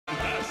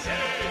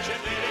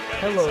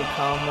Hello,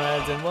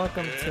 comrades, and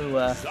welcome to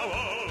a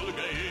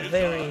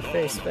very,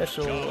 very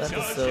special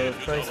episode of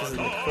Crisis in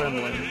the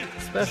Kremlin.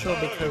 Special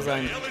because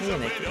I'm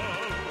panicking.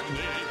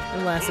 In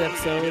the last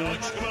episode,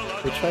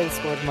 we tried to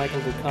support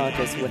Michael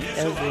Dukakis with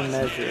every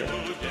measure.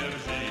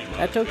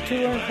 That took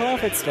 2 earned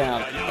profits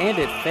down, and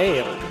it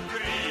failed.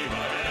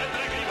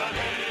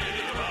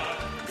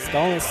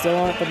 Stalin still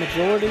aren't the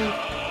majority.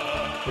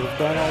 We've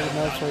done all the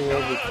military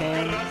aid we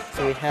can,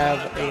 so we have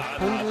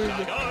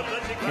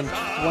 120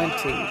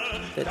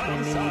 that we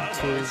need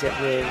to get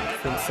rid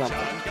from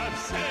something.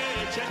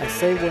 I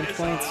say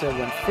 120 instead of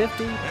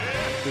 150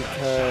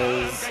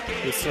 because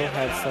we still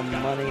have some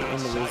money in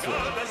the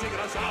reserve.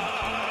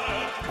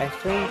 I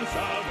think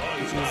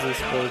the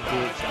easiest way to do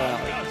it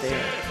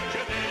there.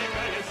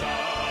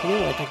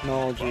 New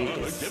technology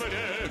is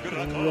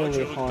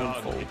really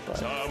harmful, but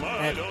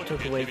that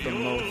took away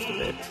from most of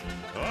it.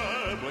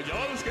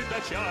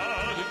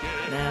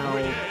 Now,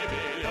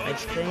 I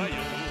think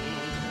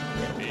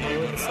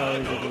lower the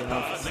salaries of the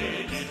officers.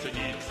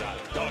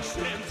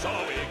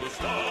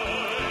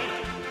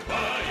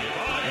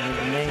 And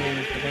the main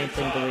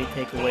thing that we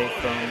take away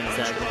from is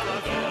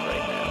agriculture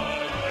right now.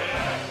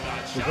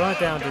 We brought it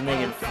down to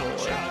 -4.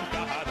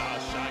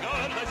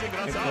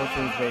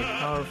 Agriculture is very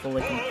powerful,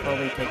 it can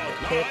probably take the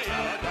hit.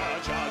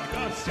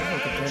 Civil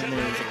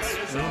contentment is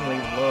extremely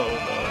low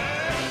though,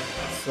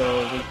 so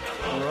we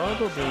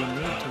probably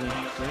need to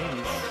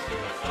increase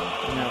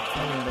the amount of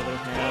funding that we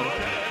have.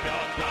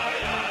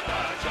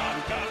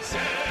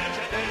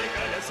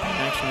 I'm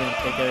actually going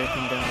to take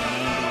everything down to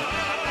 90,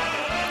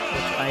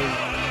 which I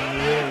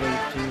really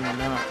do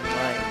not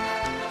like.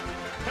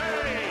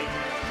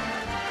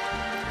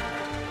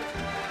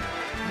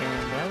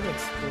 That would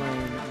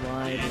explain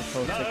why the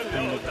folks are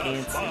kind of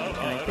antsy,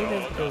 and I think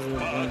that's because of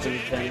one of the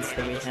events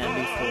that we had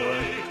before.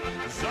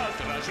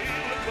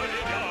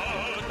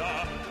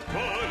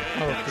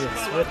 Oh, yes,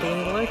 with the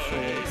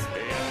intellectuals.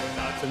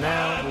 So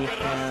now we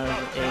have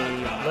a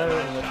letter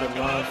in which a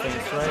lot of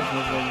famous writers,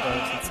 musicians,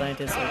 artists, and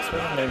scientists are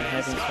expressing their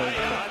happiness for the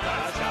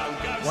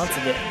once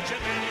again.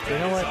 So you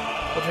know what?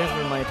 We'll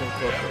transfer money to the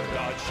corporate.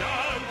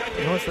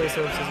 The North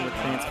resources were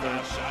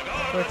transferred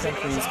to our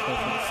country's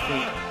cultural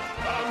sphere.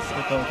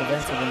 Public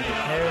events are being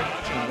prepared,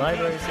 and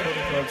libraries,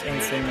 cultural clubs,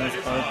 and cinemas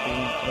are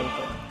being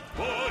opened.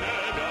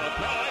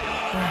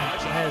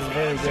 That is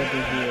very good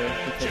to hear,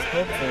 because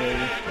hopefully,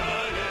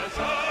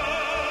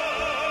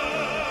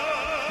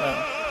 well,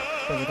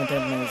 social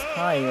contentment is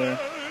higher,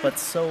 but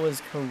so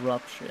is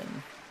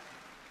corruption.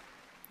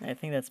 And I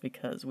think that's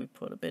because we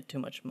put a bit too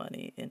much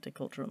money into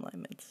cultural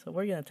alignment, so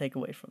we're going to take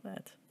away from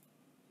that.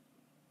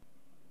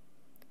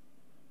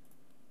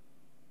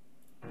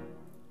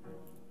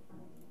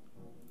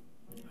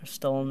 Are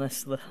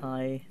Stalinists the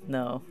high?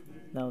 No,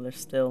 they're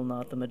still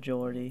not the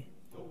majority.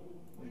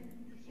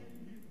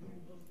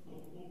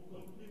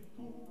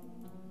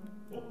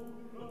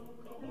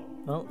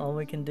 Well, all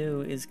we can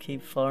do is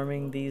keep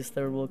farming these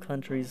third world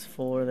countries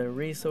for their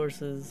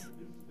resources.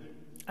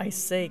 I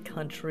say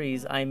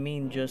countries, I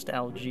mean just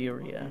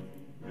Algeria.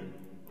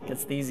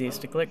 It's the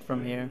easiest to click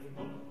from here.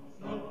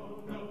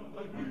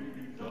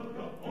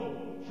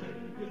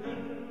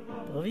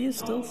 Bolivia's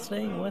still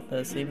staying with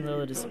us, even though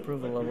the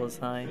disapproval level is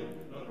high.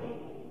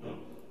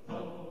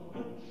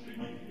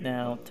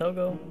 Now,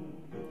 Togo,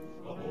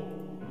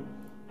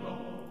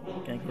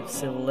 gonna give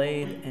civil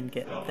aid and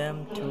get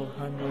them to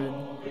 100.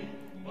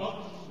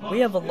 We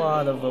have a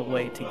lot of a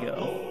way to go.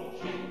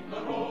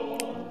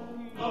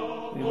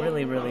 We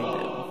really, really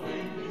do.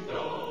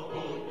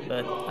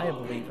 But I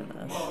believe in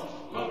us.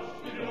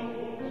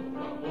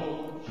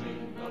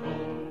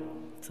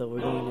 So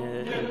we're going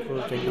to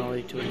improve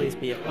technology to at least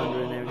be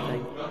 100 and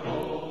everything.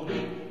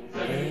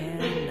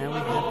 And now we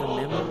have the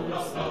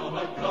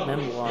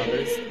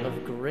memoirs of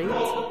great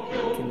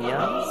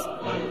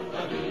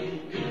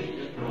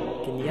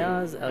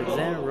Knyaz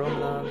Alexander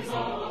Romanov's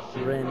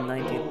written in the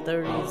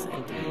 1930s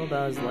and tell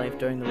about his life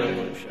during the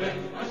revolution.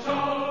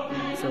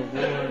 So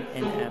war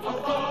in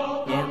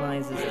Africa. He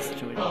analyzes the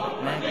situation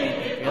pragmatically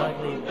and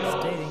patriotically,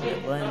 stating that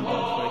Lenin and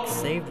Bolsheviks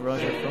saved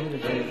Russia from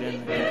division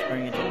and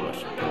turning into a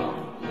Russian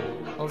colony.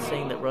 Also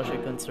saying that Russia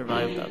couldn't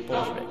survive without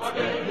Bolsheviks.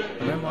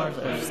 The memoirs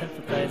are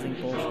sympathizing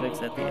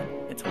Bolsheviks at the end.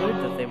 It's weird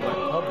that they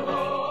weren't published.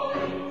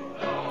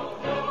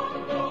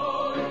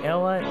 You know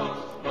what?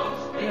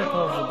 We're going to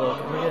publish a book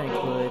and we're going to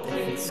include it in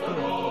the school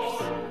course.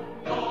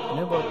 The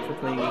new book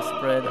quickly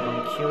spread among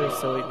curious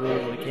Soviet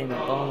readers and became a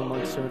bomb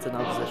among students and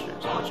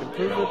oppositions, which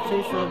improved the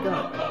reputation of the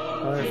gun.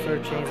 However,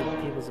 further change of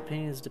people's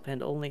opinions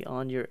depend only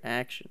on your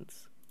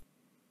actions.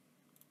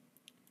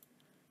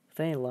 With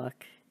any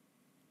luck.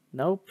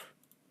 Nope.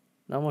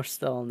 No more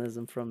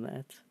Stalinism from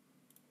that.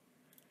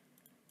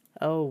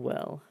 Oh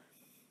well.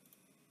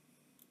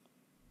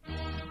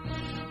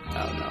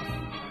 Oh no.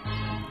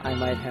 I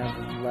might have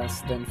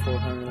less than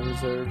 400 in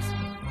reserves.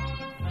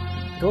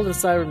 Golden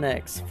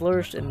Cybernetics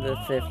flourished in the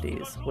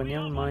 50s, when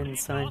young minded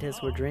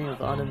scientists were dreaming of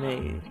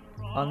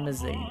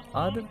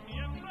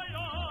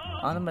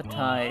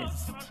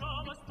automatized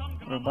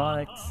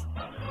robotics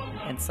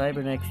and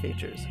cybernetic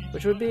features,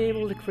 which would be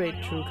able to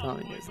create true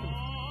communism.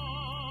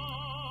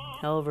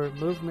 However,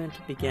 movement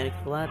began to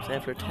collapse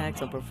after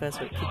attacks on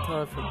Professor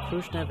Kitov from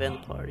Khrushchev and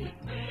the party.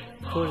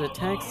 Of course,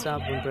 attacks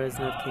stopped when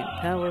Brezhnev came to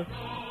power,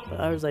 but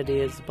R's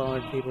ideas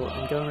bothered people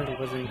and government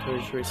wasn't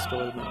encouraged to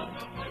restore the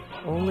movement.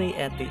 Only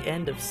at the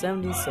end of the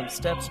 70s some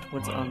steps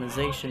towards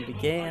armization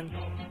began,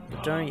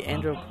 but during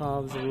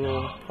Andropov's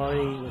rule, the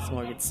party was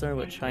more concerned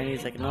with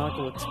Chinese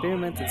economical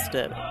experiments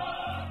instead.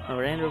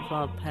 However,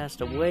 Andropov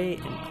passed away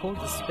and called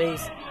to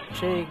space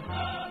Che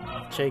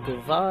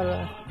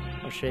Guevara,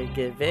 or Che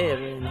Guevara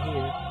in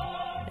here,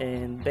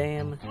 and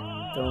bam,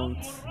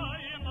 don't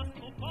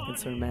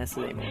concern masses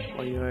anymore,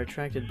 while you are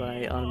attracted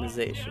by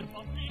automation.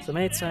 So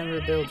many time to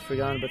rebuild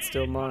forgotten but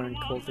still modern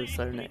cult of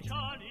Cybernetics.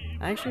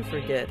 I actually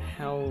forget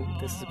how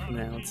this is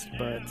pronounced,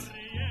 but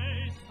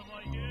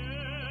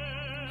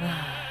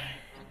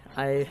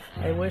I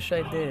wish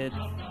I did,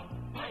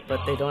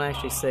 but they don't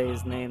actually say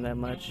his name that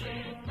much,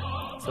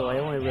 so I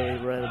only really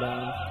read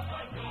about him.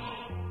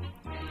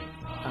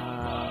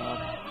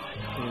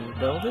 You can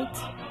rebuild it,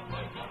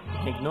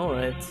 ignore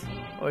it,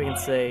 or you can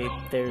say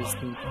there's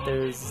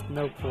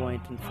no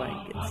point in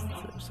fighting against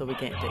it, so we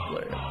can't take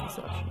whatever this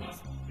option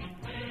is.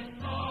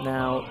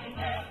 Now,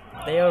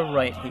 they are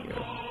right here.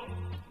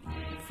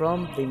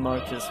 From the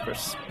Marxist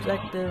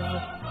perspective,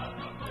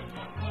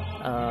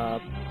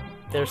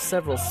 there are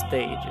several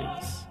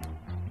stages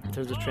in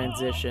terms of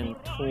transition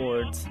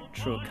towards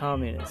true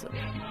communism.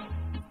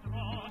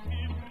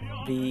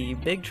 The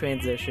big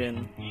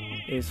transition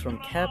is from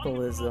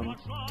capitalism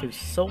to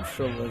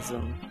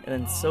socialism,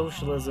 and then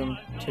socialism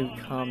to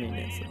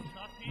communism.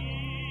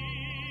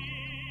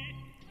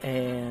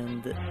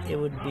 And it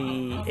would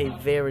be a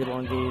very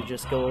long video to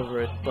just go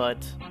over it,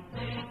 but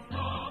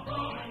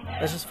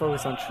let's just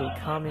focus on true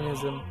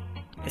communism.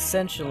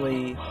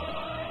 Essentially,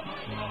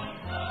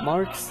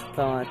 Marx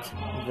thought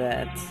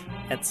that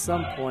at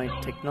some point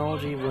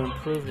technology would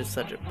improve to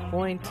such a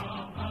point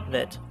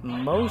that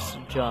most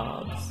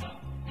jobs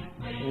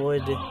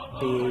would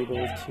be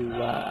able to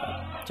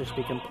just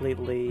be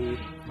completely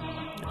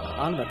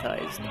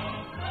automatized.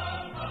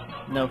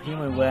 No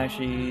human would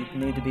actually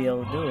need to be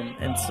able to do them,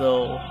 and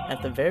so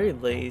at the very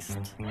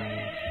least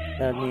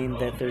that would mean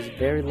that there's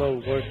very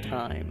low work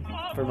time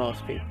for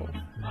most people.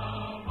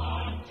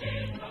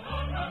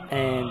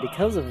 And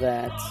because of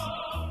that,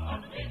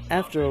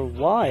 after a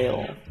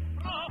while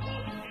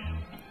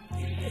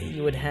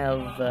you would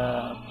have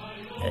a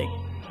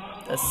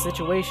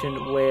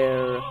situation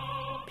where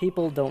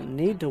people don't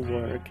need to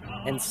work,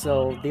 and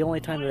so the only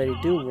time that they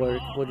do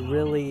work would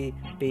really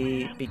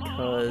be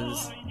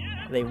because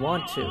they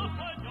want to.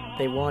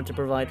 They want to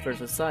provide for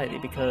society,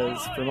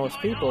 because for most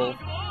people,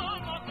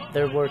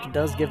 their work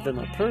does give them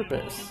a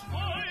purpose.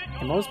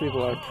 And most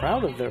people are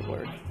proud of their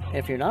work.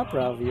 If you're not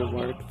proud of your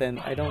work, then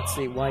I don't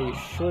see why you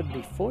should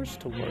be forced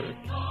to work.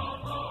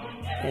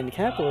 In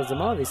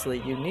capitalism, obviously,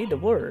 you need to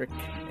work,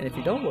 and if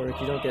you don't work,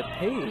 you don't get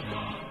paid.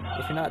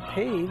 If you're not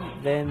paid,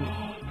 then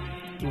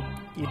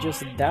you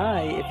just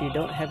die if you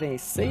don't have any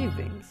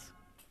savings.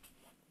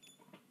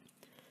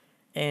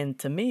 And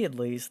to me, at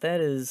least,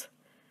 that is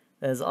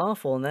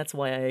awful, and that's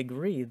why I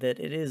agree that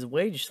it is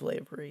wage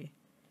slavery.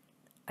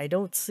 I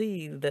don't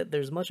see that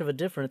there's much of a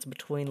difference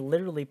between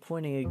literally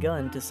pointing a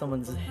gun to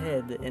someone's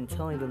head and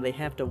telling them they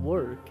have to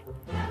work,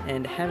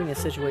 and having a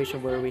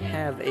situation where we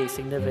have a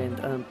significant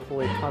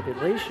unemployed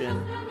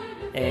population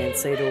and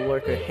say to a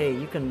worker, hey,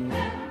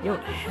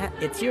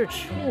 it's your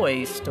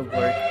choice to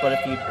work, but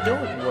if you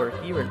don't work,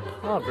 you're in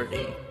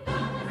poverty.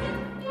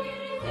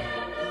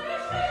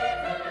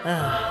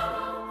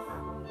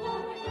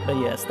 But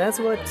yes, that's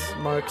what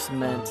Marx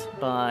meant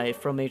by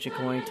from each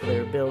according to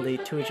their ability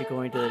to each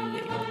according to their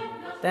need.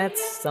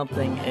 That's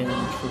something in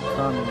true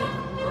communism,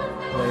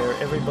 where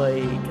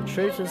everybody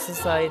contributes to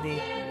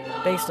society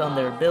based on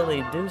their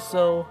ability to do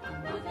so,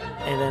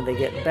 and then they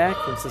get back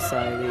from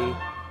society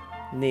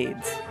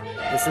needs.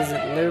 This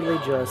isn't literally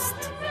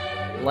just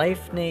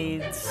life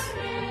needs.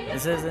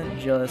 This isn't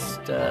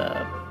just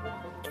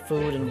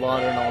food and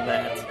water and all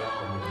that.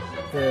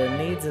 The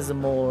needs is a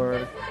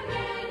more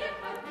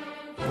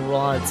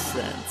broad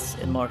sense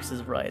in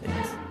Marx's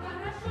writings.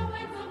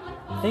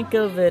 Think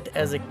of it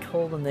as a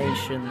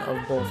culmination of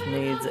both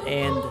needs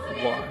and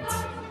wants.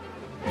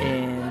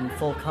 In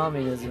full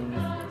communism,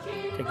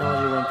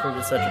 technology will improve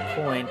to such a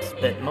point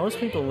that most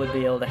people would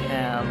be able to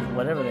have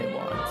whatever they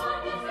want.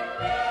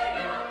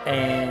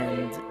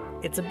 And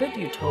it's a bit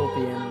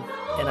utopian,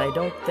 and I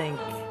don't think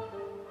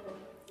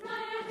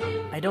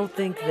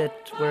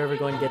that we're ever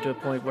going to get to a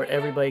point where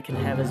everybody can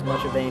have as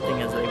much of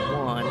anything as they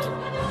want,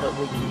 but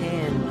we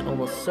can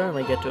almost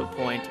certainly get to a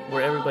point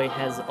where everybody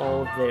has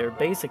all of their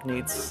basic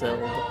needs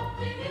filled,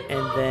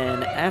 and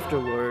then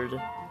afterward,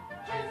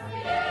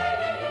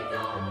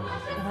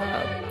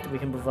 we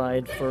can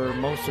provide for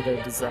most of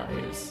their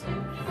desires.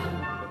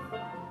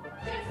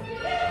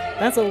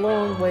 That's a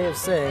long way of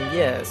saying,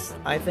 yes,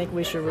 I think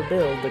we should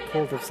rebuild the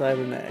cult of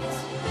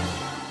Cybernetics.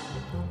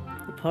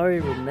 The party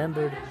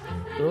remembered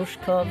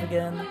Khrushchev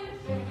again,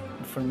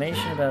 and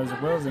information about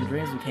his wills and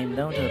dreams became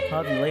known to the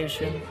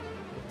population.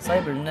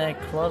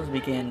 Cybernetic clubs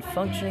began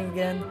functioning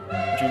again,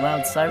 which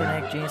allowed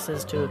cybernetic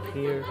geniuses to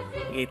appear.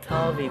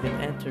 Gaitov even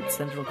entered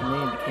Central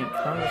Committee and became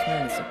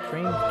congressman in the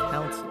Supreme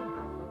Council.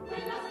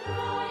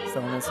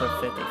 Settlements are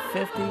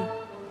 50-50.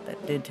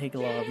 That did take a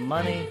lot of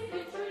money.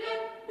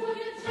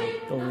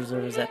 Gold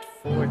reserve is at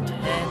 410.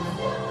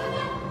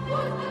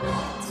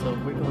 So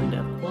we're going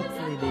to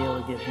hopefully be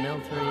able to give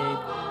military aid.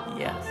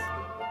 Yes.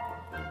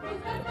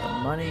 Get the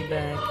money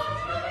back.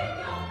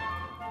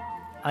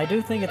 I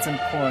do think it's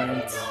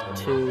important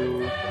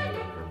to,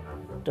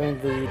 during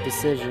the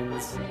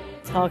decisions,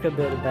 talk a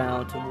bit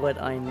about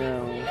what I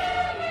know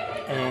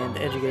and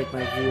educate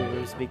my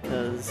viewers,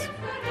 because,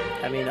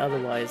 I mean,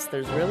 otherwise,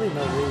 there's really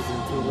no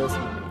reason to listen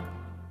to me.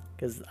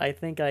 Because I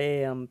think I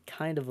am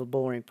kind of a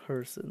boring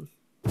person.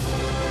 And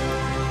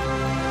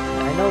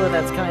I know that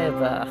that's kind of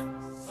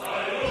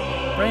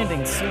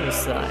branding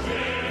suicide,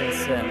 in a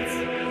sense.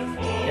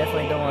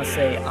 Definitely don't want to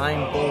say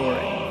I'm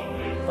boring.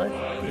 But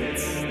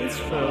it's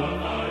true.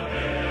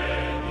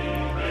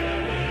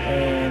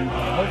 And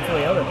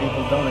hopefully other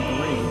people don't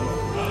agree.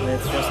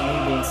 It's just me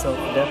being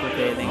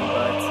self-deprecating,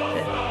 but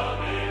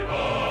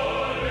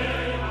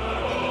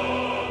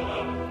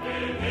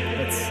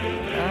let's see.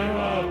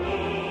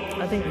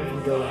 I think we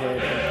can go ahead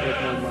and put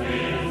more money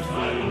into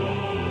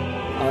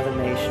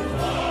automation.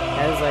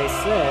 As I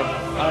said,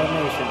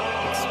 automation,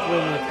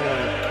 extremely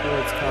important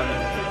towards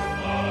communism.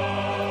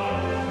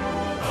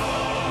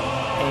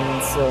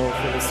 And so,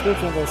 for the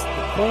description of this,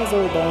 the plans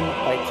are done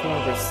by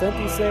 200%,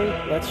 you say?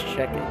 Let's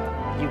check it.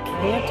 You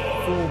can't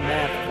fool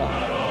MathCom.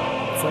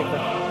 It's like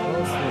the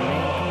most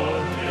main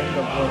chord in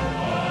the book.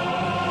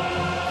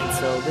 And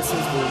so, this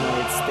is the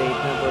United States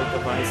network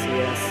of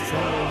ICS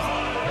centers.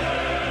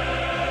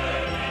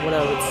 What I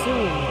would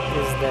assume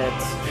is that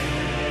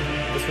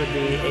this would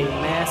be a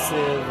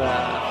massive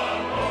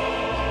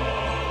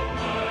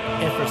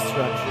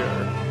infrastructure,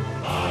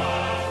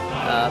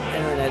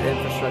 internet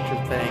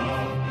infrastructure thing,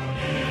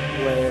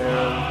 where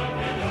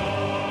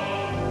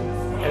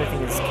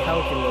everything is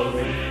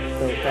calculated,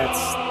 though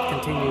that's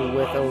continued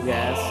with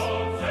OGAS.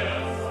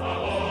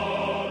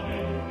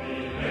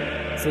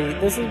 See,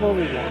 this is what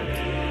we want.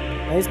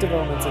 Nice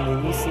developments in the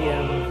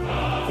ECM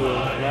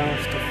field allow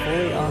us to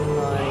fully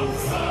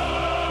optimize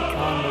the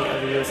economy of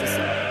the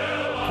USSR.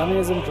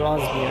 Communism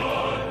draws near.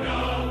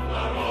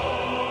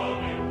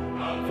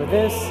 For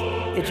this,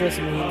 it just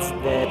means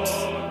that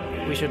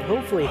we should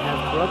hopefully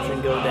have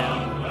corruption go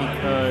down,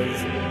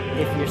 because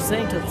if you're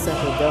saying to the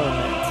central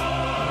government,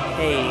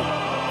 hey,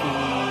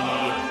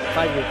 the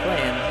 5-year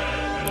plan,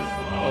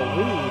 well,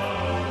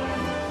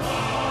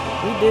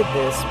 we did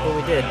this, but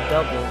we did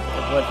double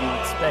of what you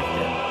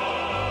expected.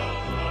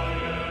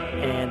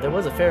 And there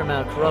was a fair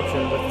amount of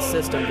corruption with the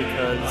system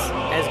because,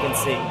 as you can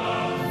see,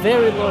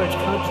 very large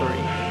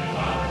country.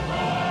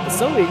 The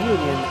Soviet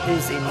Union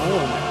is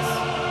enormous.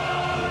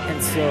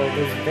 And so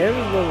there's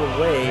very little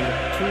way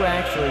to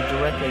actually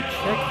directly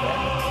check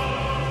that.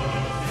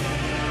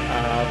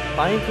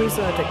 By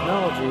increasing our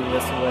technology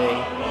this way,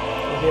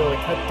 we'll be able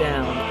to cut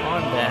down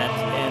on that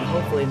and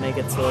hopefully make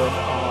it so that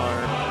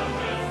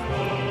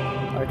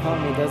our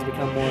economy does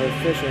become more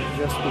efficient,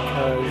 just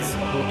because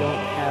we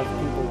don't have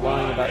people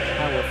lying about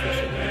how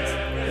efficient it is,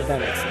 if that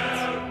makes sense.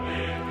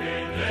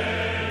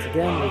 Once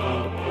again, we're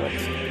going to put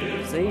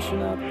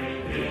polarization up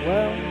as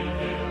well.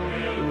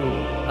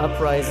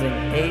 Uprising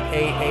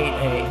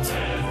 8888.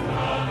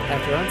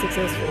 After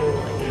unsuccessful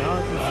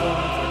economic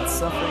reforms and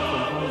suffering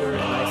from hunger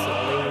and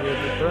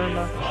isolated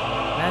Burma,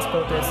 mass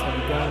protests have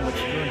begun which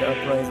grew into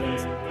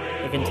uprisings.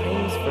 It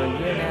continues for a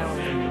year now,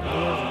 and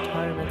years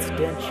retirements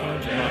didn't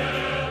change much.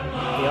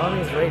 The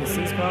army is ready to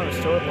seize power and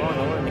restore law and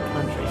order in the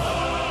country.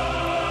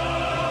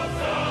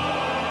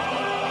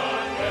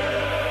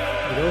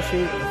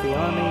 Negotiate with the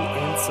army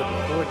and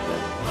support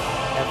them.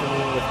 After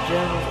meeting with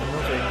generals, a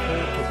military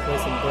coup took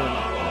place in Burma.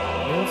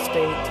 New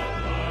state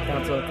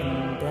council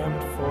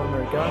condemned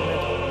former government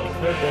and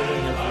declared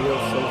building of real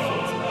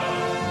socialism.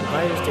 The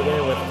fighters,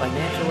 together with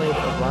financial aid,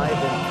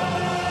 arrived in.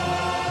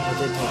 It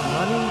did take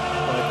money,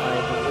 but I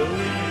believe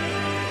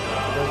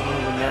it doesn't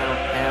mean we now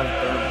have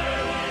Burma.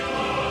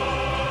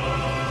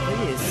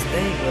 He is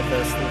staying with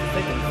us through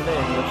thick and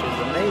thin, which is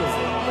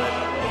amazing, but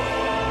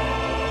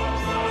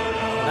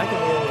we're not going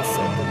to be able to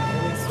send them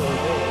any sort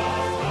of aid.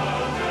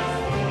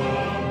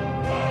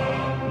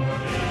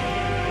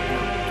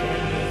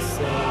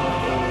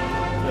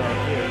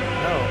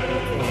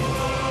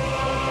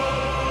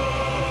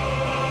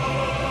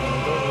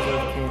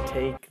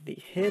 Take the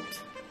hit,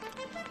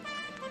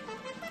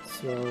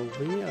 so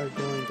we are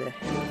going to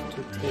have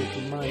to take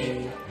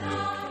money.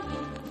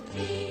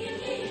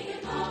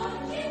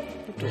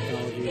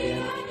 Technology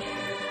again.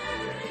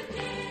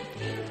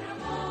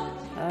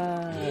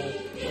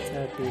 Let's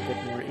have it be a bit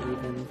more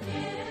even.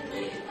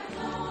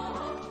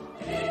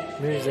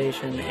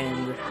 Mirrorization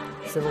and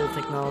civil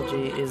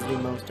technology is the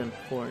most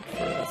important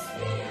for us,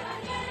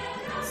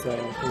 so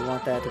we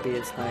want that to be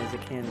as high as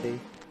it can be.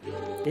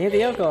 The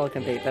anti-alcohol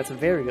campaign, that's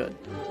very good.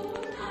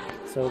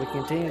 So we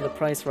continue the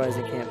price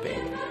rising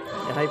campaign.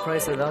 The high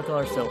price of alcohol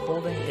are still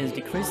holding. It is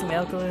decreasing the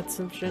alcohol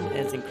consumption. And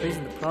it's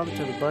increasing the profit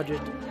to the budget.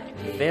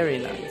 Very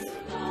nice.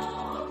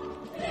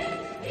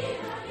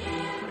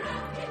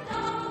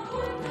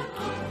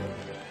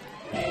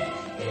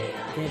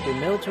 Can't do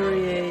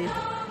military aid.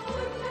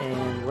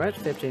 And we're at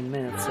 15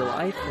 minutes, so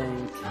I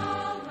think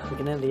we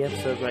can end the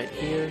episode right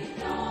here.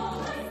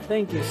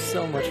 Thank you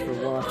so much for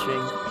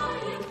watching.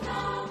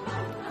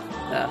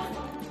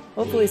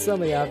 Hopefully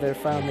somebody out there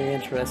found me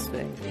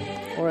interesting,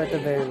 or at the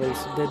very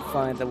least did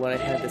find that what I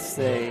had to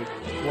say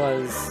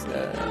was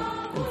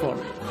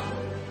informative.